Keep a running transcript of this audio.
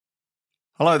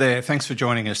Hello there, thanks for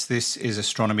joining us. This is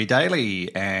Astronomy Daily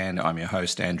and I'm your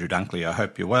host Andrew Dunkley. I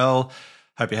hope you're well.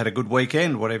 Hope you had a good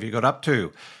weekend, whatever you got up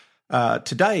to.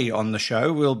 Today on the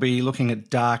show we'll be looking at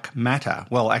dark matter.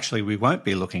 Well, actually we won't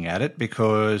be looking at it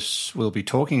because we'll be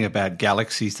talking about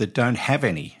galaxies that don't have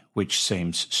any, which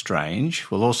seems strange.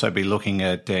 We'll also be looking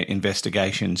at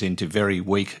investigations into very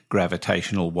weak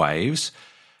gravitational waves.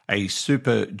 A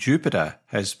super Jupiter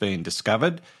has been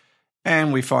discovered.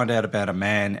 And we find out about a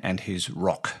man and his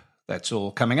rock. That's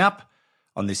all coming up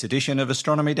on this edition of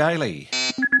Astronomy Daily.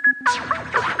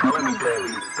 Astronomy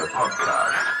Daily, the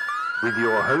podcast, with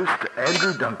your host,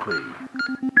 Andrew Dunkley.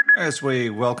 As we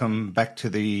welcome back to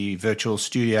the virtual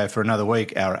studio for another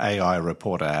week, our AI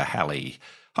reporter, Hallie.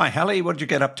 Hi, Hallie, what did you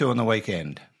get up to on the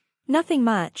weekend? Nothing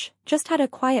much. Just had a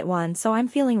quiet one, so I'm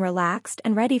feeling relaxed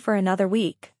and ready for another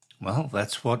week. Well,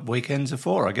 that's what weekends are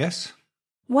for, I guess.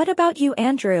 What about you,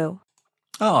 Andrew?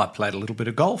 Oh, I played a little bit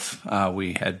of golf.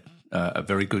 We had a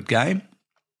very good game.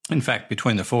 In fact,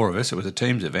 between the four of us, it was a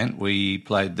teams event. We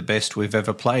played the best we've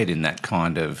ever played in that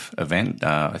kind of event.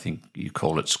 I think you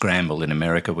call it scramble in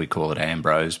America. We call it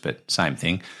Ambrose, but same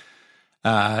thing.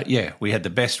 We had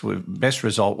the best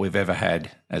result we've ever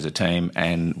had as a team,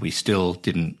 and we still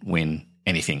didn't win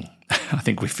anything. I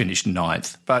think we finished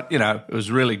 9th. But, it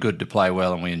was really good to play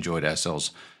well, and we enjoyed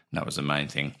ourselves. And that was the main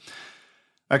thing.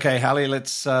 Okay, Hallie,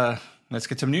 let's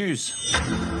get some news.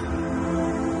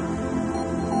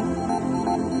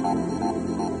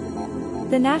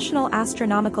 The National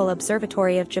Astronomical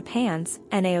Observatory of Japan's,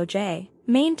 NAOJ,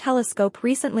 main telescope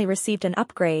recently received an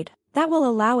upgrade that will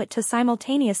allow it to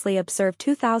simultaneously observe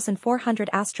 2,400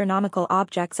 astronomical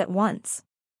objects at once.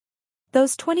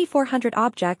 Those 2,400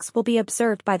 objects will be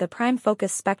observed by the prime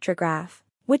focus spectrograph,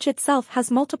 which itself has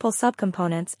multiple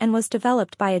subcomponents and was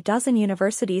developed by a dozen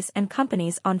universities and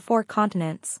companies on 4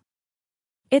 continents.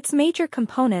 Its major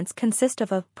components consist of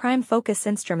a prime focus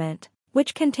instrument,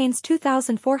 which contains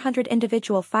 2,400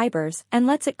 individual fibers and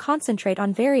lets it concentrate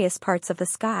on various parts of the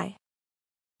sky.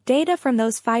 Data from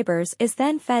those fibers is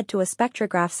then fed to a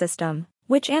spectrograph system,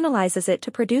 which analyzes it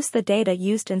to produce the data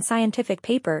used in scientific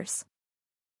papers.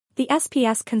 The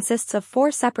SPS consists of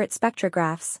 4 separate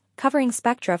spectrographs, covering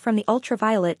spectra from the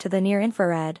ultraviolet to the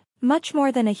near-infrared, much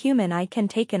more than a human eye can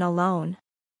take in alone.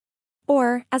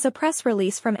 Or, as a press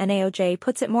release from NAOJ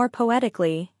puts it more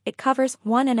poetically, it covers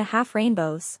 1.5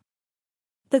 rainbows.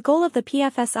 The goal of the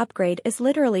PFS upgrade is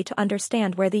literally to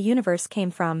understand where the universe came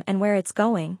from and where it's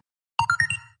going.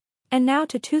 And now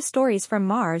to 2 stories from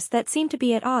Mars that seem to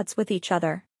be at odds with each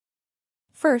other.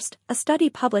 First, a study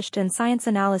published in Science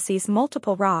analyses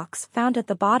multiple rocks found at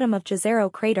the bottom of Jezero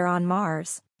crater on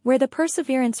Mars, where the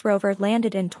Perseverance rover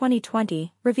landed in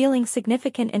 2020, revealing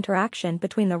significant interaction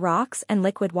between the rocks and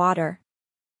liquid water.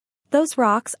 Those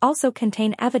rocks also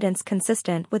contain evidence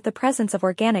consistent with the presence of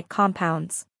organic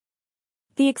compounds.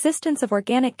 The existence of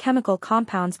organic chemical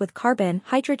compounds with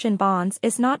carbon-hydrogen bonds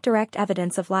is not direct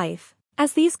evidence of life,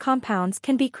 as these compounds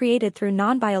can be created through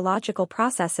non-biological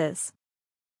processes.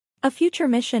 A future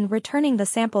mission returning the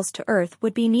samples to Earth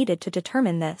would be needed to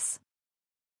determine this.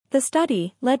 The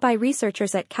study, led by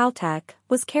researchers at Caltech,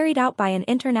 was carried out by an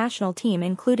international team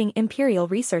including Imperial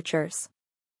researchers.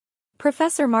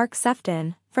 Professor Mark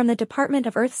Sefton, from the Department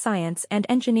of Earth Science and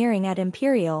Engineering at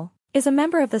Imperial, is a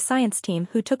member of the science team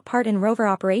who took part in rover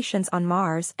operations on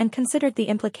Mars and considered the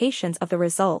implications of the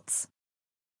results.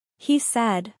 He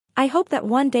said, "I hope that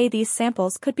one day these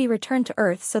samples could be returned to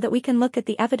Earth so that we can look at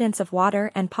the evidence of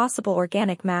water and possible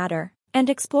organic matter, and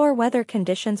explore whether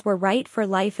conditions were right for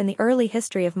life in the early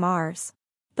history of Mars."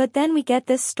 But then we get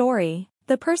this story.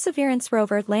 The Perseverance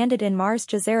rover landed in Mars'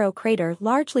 Jezero crater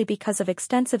largely because of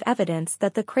extensive evidence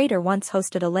that the crater once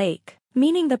hosted a lake,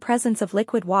 meaning the presence of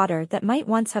liquid water that might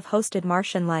once have hosted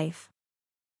Martian life.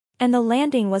 And the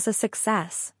landing was a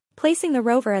success, placing the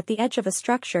rover at the edge of a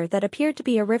structure that appeared to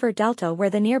be a river delta where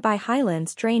the nearby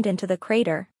highlands drained into the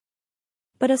crater.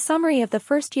 But a summary of the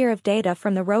first year of data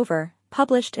from the rover,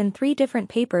 published in 3 different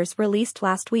papers released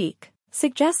last week,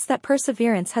 suggests that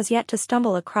Perseverance has yet to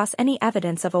stumble across any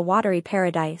evidence of a watery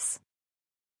paradise.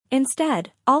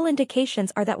 Instead, all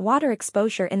indications are that water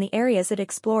exposure in the areas it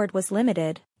explored was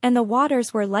limited, and the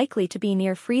waters were likely to be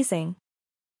near freezing.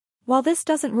 While this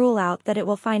doesn't rule out that it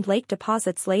will find lake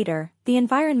deposits later, the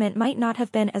environment might not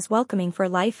have been as welcoming for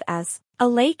life as a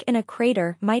lake in a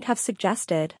crater might have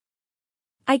suggested.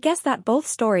 I guess that both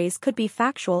stories could be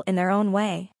factual in their own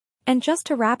way. And just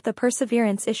to wrap the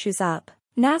Perseverance issues up,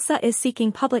 NASA is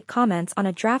seeking public comments on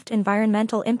a draft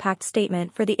environmental impact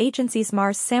statement for the agency's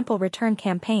Mars sample return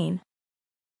campaign.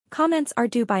 Comments are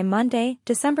due by Monday,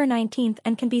 December 19th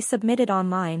and can be submitted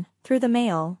online, through the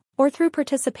mail, or through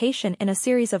participation in a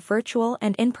series of virtual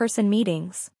and in-person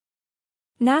meetings.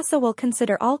 NASA will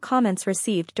consider all comments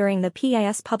received during the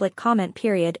PAS public comment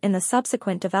period in the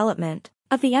subsequent development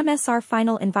of the MSR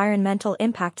Final Environmental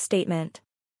Impact Statement.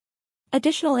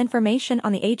 Additional information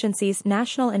on the agency's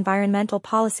National Environmental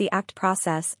Policy Act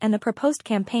process and the proposed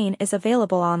campaign is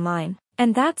available online.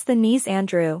 And that's the news,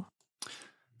 Andrew.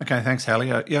 Okay, thanks,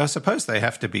 Hallie. I suppose they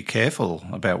have to be careful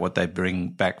about what they bring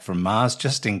back from Mars,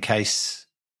 just in case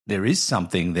there is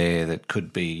something there that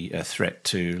could be a threat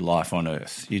to life on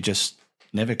Earth. You just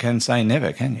never can say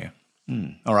never, can you?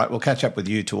 All right, we'll catch up with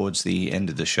you towards the end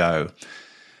of the show.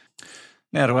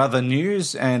 Now to other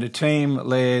news, and a team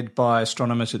led by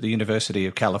astronomers at the University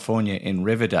of California in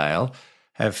Riverdale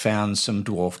have found some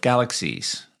dwarf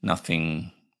galaxies.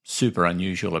 Nothing super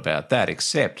unusual about that,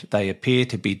 except they appear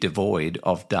to be devoid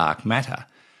of dark matter.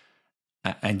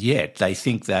 And yet they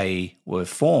think they were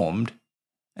formed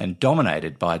and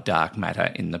dominated by dark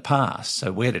matter in the past.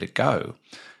 So where did it go?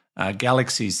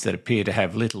 Galaxies that appear to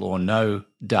have little or no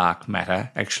dark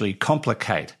matter actually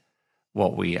complicate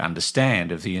what we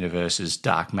understand of the universe's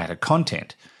dark matter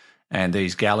content. And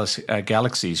these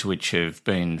galaxies, which have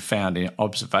been found in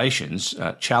observations,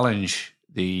 challenge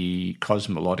the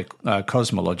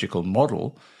cosmological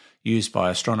model used by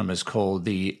astronomers called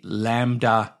the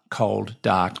lambda cold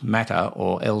dark matter,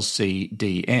 or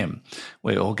LCDM,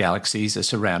 where all galaxies are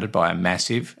surrounded by a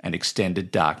massive and extended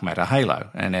dark matter halo.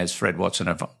 And as Fred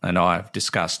Watson and I have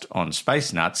discussed on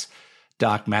Space Nuts,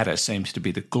 dark matter seems to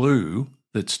be the glue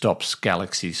that stops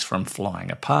galaxies from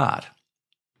flying apart.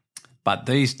 But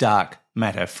these dark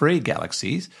matter-free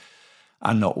galaxies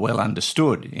are not well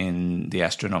understood in the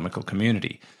astronomical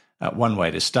community. One way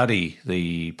to study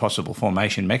the possible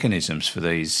formation mechanisms for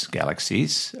these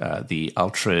galaxies, the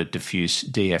ultra-diffuse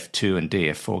DF2 and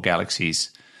DF4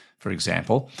 galaxies, for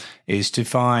example, is to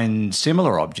find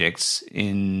similar objects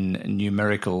in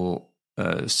numerical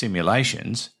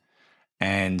simulations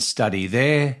and study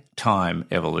their time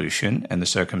evolution and the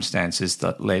circumstances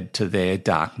that led to their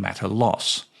dark matter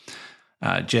loss.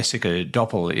 Jessica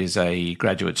Doppel is a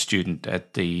graduate student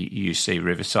at the UC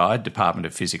Riverside Department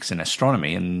of Physics and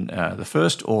Astronomy, and the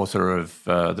first author of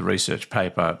the research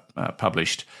paper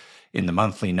published in the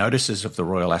monthly notices of the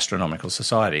Royal Astronomical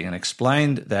Society, and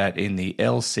explained that in the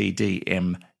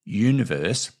LCDM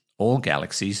universe, all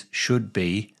galaxies should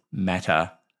be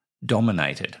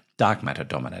matter-dominated. Dark matter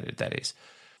dominated, that is.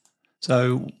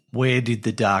 So where did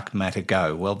the dark matter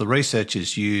go? Well, the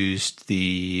researchers used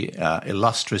the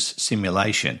Illustris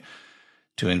simulation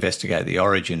to investigate the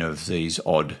origin of these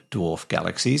odd dwarf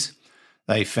galaxies.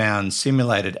 They found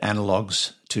simulated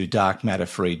analogues to dark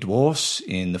matter-free dwarfs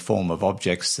in the form of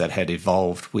objects that had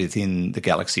evolved within the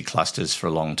galaxy clusters for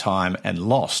a long time and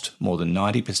lost more than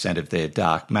 90% of their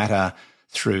dark matter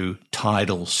through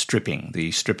tidal stripping,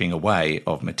 the stripping away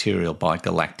of material by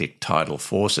galactic tidal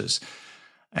forces.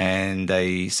 And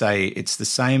they say it's the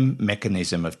same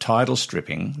mechanism of tidal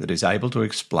stripping that is able to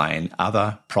explain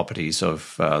other properties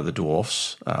of the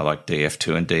dwarfs, like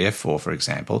DF2 and DF4, for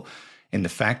example, in the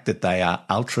fact that they are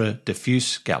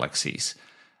ultra-diffuse galaxies.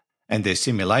 And their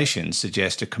simulations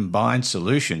suggest a combined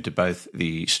solution to both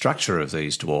the structure of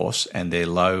these dwarfs and their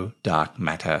low dark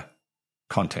matter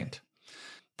content.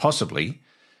 Possibly,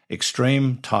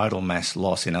 extreme tidal mass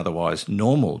loss in otherwise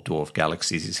normal dwarf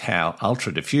galaxies is how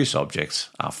ultra-diffuse objects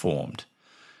are formed.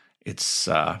 It's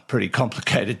a pretty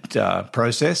complicated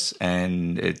process,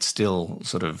 and it still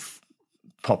sort of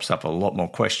pops up a lot more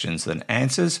questions than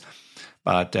answers.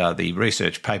 But the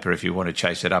research paper, if you want to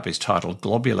chase it up, is titled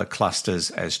Globular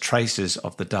Clusters as Traces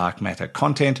of the Dark Matter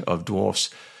Content of Dwarfs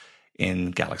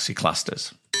in Galaxy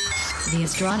Clusters. The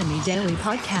Astronomy Daily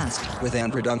Podcast with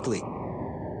Andrew Dunkley.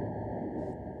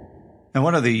 Now,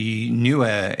 one of the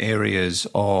newer areas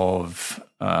of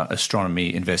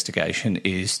astronomy investigation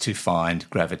is to find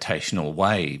gravitational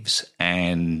waves,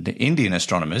 and Indian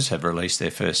astronomers have released their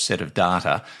first set of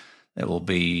data that will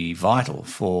be vital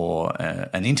for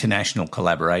an international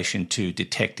collaboration to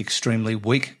detect extremely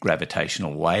weak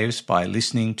gravitational waves by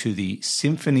listening to the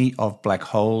symphony of black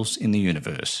holes in the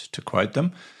universe, to quote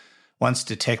them. Once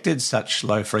detected, such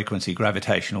low-frequency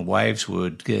gravitational waves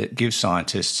would give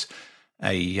scientists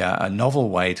a novel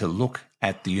way to look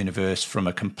at the universe from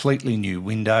a completely new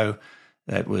window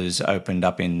that was opened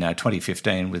up in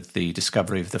 2015 with the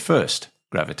discovery of the first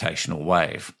gravitational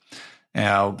wave.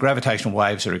 Now, gravitational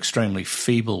waves are extremely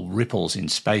feeble ripples in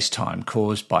space-time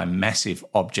caused by massive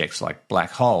objects like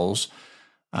black holes,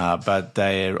 but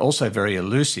they're also very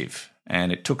elusive,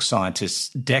 and it took scientists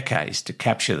decades to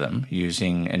capture them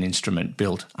using an instrument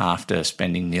built after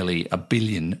spending nearly $1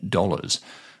 billion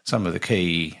Some of the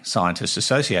key scientists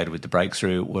associated with the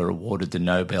breakthrough were awarded the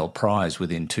Nobel Prize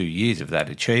within 2 years of that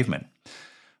achievement.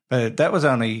 But that was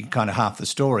only kind of half the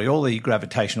story. All the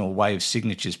gravitational wave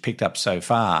signatures picked up so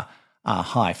far are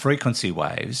high-frequency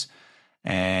waves,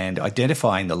 and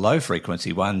identifying the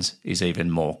low-frequency ones is even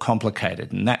more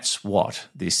complicated. And that's what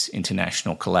this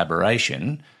international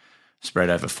collaboration, spread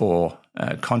over 4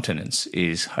 continents,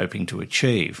 is hoping to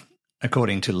achieve,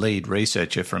 according to lead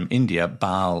researcher from India,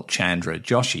 Bal Chandra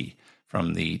Joshi,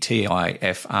 from the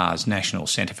TIFR's National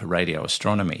Centre for Radio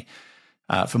Astronomy.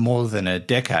 For more than a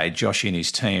decade, Joshi and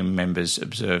his team members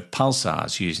observed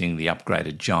pulsars using the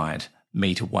upgraded giant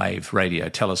meter-wave radio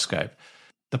telescope.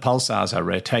 The pulsars are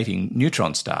rotating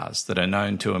neutron stars that are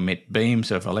known to emit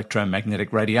beams of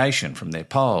electromagnetic radiation from their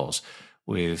poles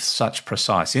with such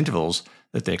precise intervals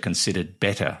that they're considered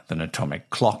better than atomic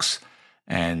clocks,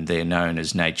 and they're known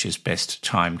as nature's best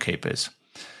timekeepers.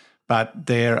 But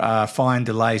there are fine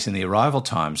delays in the arrival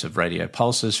times of radio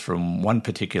pulses from one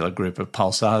particular group of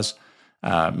pulsars,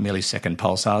 millisecond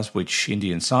pulsars, which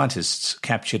Indian scientists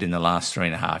captured in the last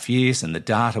 3.5 years, and the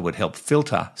data would help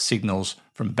filter signals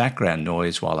from background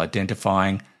noise while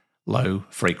identifying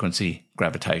low-frequency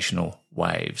gravitational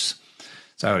waves.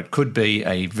 So it could be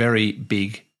a very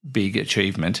big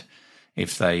achievement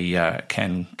if they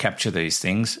can capture these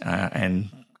things, and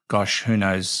gosh, who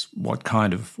knows what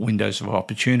kind of windows of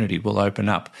opportunity will open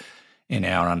up in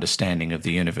our understanding of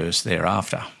the universe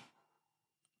thereafter.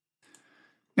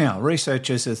 Now,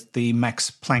 researchers at the Max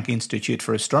Planck Institute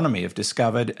for Astronomy have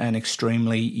discovered an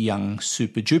extremely young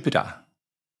super-Jupiter,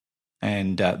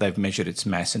 and they've measured its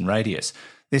mass and radius.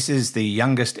 This is the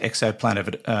youngest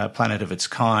exoplanet planet of its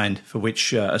kind for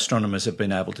which astronomers have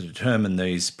been able to determine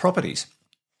these properties.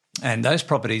 And those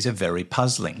properties are very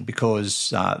puzzling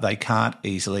because they can't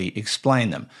easily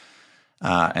explain them.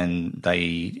 And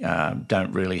they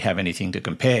don't really have anything to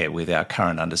compare with our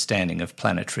current understanding of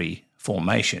planetary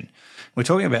formation. We're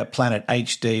talking about planet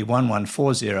HD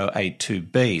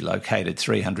 114082b, located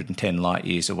 310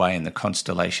 light-years away in the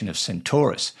constellation of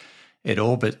Centaurus. It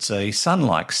orbits a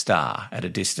sun-like star at a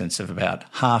distance of about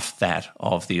half that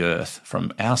of the Earth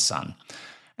from our sun.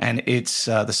 And it's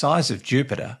the size of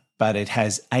Jupiter, but it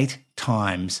has 8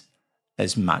 times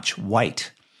as much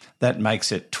weight. That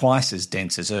makes it twice as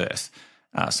dense as Earth,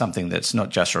 something that's not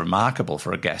just remarkable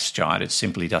for a gas giant, it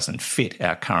simply doesn't fit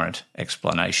our current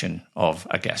explanation of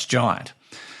a gas giant.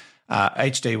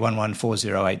 HD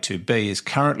 114082b is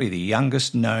currently the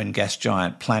youngest known gas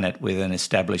giant planet with an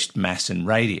established mass and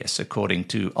radius, according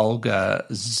to Olga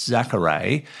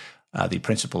Zakharay, the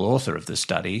principal author of the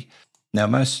study. Now,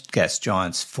 most gas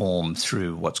giants form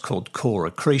through what's called core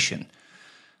accretion,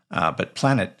 but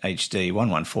planet HD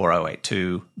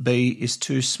 114082b is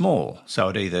too small, so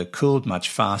it either cooled much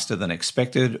faster than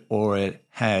expected or it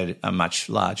had a much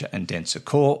larger and denser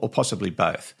core, or possibly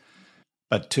both.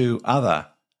 But 2 other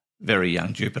very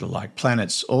young Jupiter-like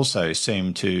planets also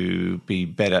seem to be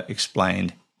better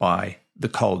explained by the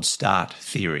cold start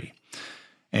theory.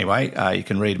 Anyway, you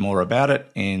can read more about it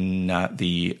in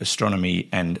the Astronomy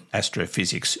and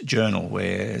Astrophysics Journal,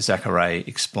 where Zakharay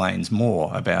explains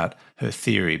more about her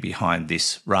theory behind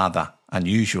this rather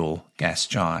unusual gas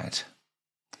giant.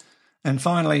 And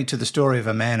finally, to the story of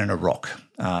a man and a rock.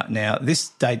 Now, this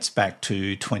dates back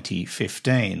to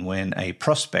 2015, when a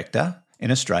prospector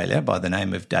in Australia by the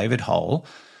name of David Hole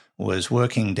was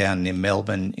working down near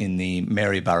Melbourne in the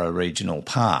Maryborough Regional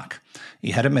Park.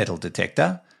 He had a metal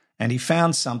detector, and he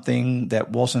found something that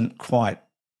wasn't quite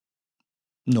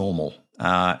normal,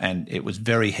 and it was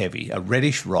very heavy, a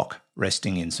reddish rock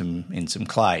resting in some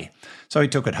clay. So he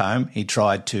took it home, he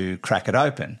tried to crack it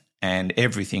open, and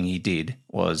everything he did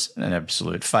was an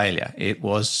absolute failure. It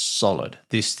was solid.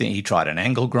 This thing, he tried an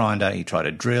angle grinder, he tried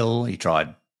a drill, he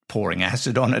tried pouring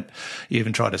acid on it, he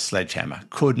even tried a sledgehammer,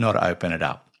 could not open it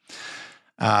up.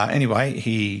 Anyway,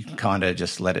 he kind of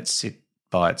just let it sit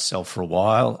by itself for a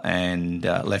while and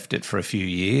left it for a few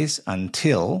years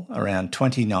until around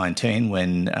 2019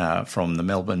 when, from the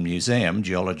Melbourne Museum,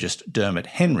 geologist Dermot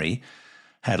Henry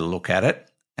had a look at it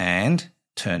and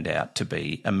turned out to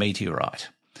be a meteorite.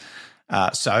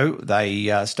 So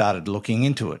they started looking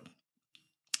into it.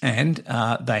 And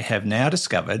they have now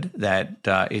discovered that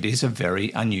it is a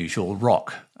very unusual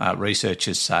rock.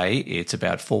 Researchers say it's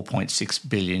about 4.6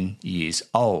 billion years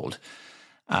old.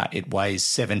 It weighs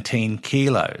 17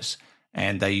 kilos,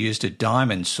 and they used a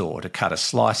diamond saw to cut a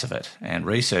slice of it. And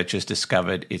researchers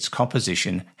discovered its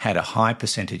composition had a high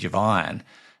percentage of iron,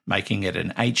 making it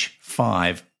an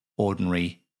H5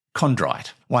 ordinary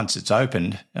chondrite. Once it's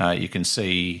opened, you can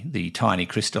see the tiny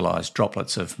crystallized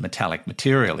droplets of metallic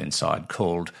material inside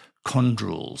called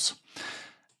chondrules.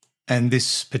 And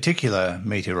this particular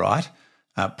meteorite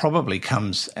probably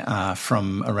comes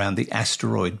from around the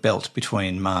asteroid belt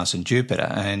between Mars and Jupiter,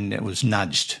 and it was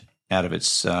nudged out of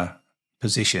its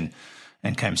position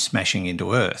and came smashing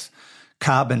into Earth.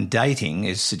 Carbon dating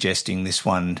is suggesting this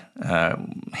one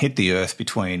hit the Earth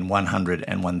between 100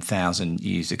 and 1,000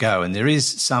 years ago, and there is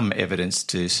some evidence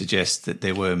to suggest that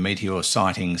there were meteor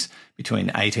sightings between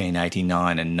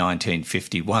 1889 and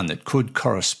 1951 that could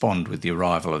correspond with the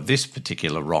arrival of this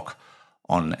particular rock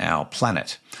on our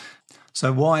planet.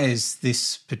 So why is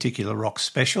this particular rock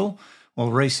special? Well,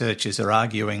 researchers are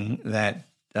arguing that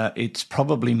it's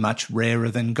probably much rarer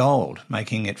than gold,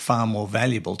 making it far more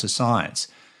valuable to science.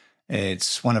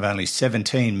 It's one of only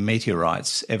 17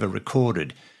 meteorites ever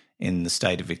recorded in the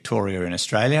state of Victoria in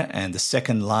Australia, and the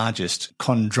second largest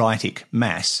chondritic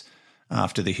mass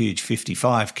after the huge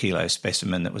 55-kilo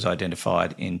specimen that was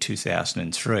identified in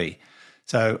 2003.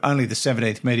 So only the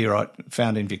 17th meteorite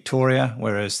found in Victoria,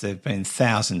 whereas there have been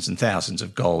thousands and thousands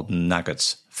of golden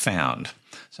nuggets found.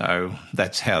 So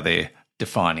that's how they're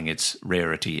defining its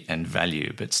rarity and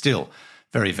value, but still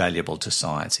very valuable to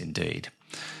science indeed.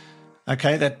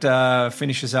 Okay, that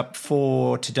finishes up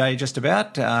for today just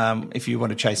about. If you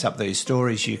want to chase up these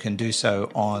stories, you can do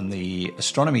so on the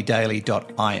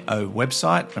astronomydaily.io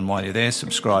website. And while you're there,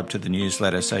 subscribe to the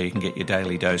newsletter so you can get your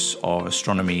daily dose of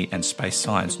astronomy and space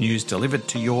science news delivered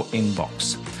to your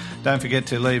inbox. Don't forget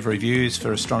to leave reviews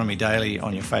for Astronomy Daily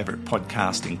on your favourite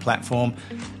podcasting platform.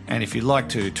 And if you'd like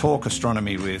to talk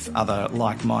astronomy with other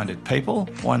like-minded people,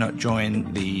 why not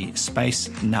join the Space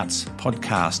Nuts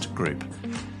podcast group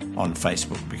on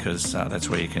Facebook, because that's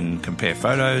where you can compare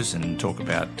photos and talk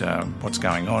about what's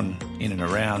going on in and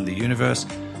around the universe,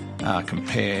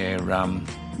 compare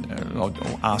or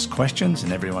ask questions,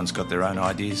 and everyone's got their own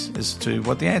ideas as to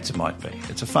what the answer might be.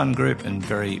 It's a fun group and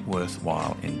very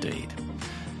worthwhile indeed.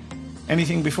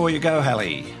 Anything before you go,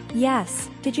 Hallie? Yes.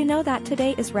 Did you know that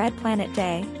today is Red Planet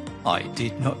Day? I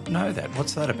did not know that.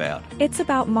 What's that about? It's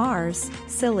about Mars.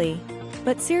 Silly.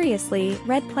 But seriously,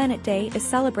 Red Planet Day is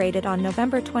celebrated on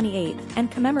November 28th and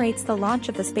commemorates the launch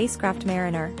of the spacecraft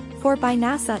Mariner 4 by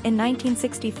NASA in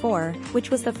 1964,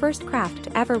 which was the first craft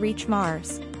to ever reach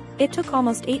Mars. It took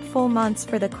almost 8 full months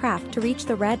for the craft to reach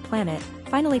the Red Planet,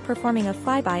 finally performing a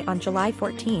flyby on July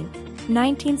 14th,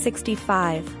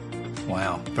 1965.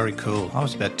 Wow, very cool. I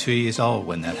was about 2 years old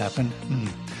when that happened.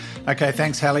 Okay,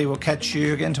 thanks, Hallie. We'll catch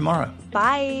you again tomorrow.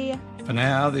 Bye. For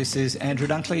now, this is Andrew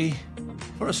Dunkley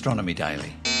for Astronomy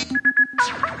Daily.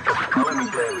 Astronomy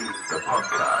Daily, the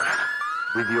podcast,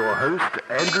 with your host,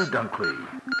 Andrew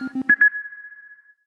Dunkley.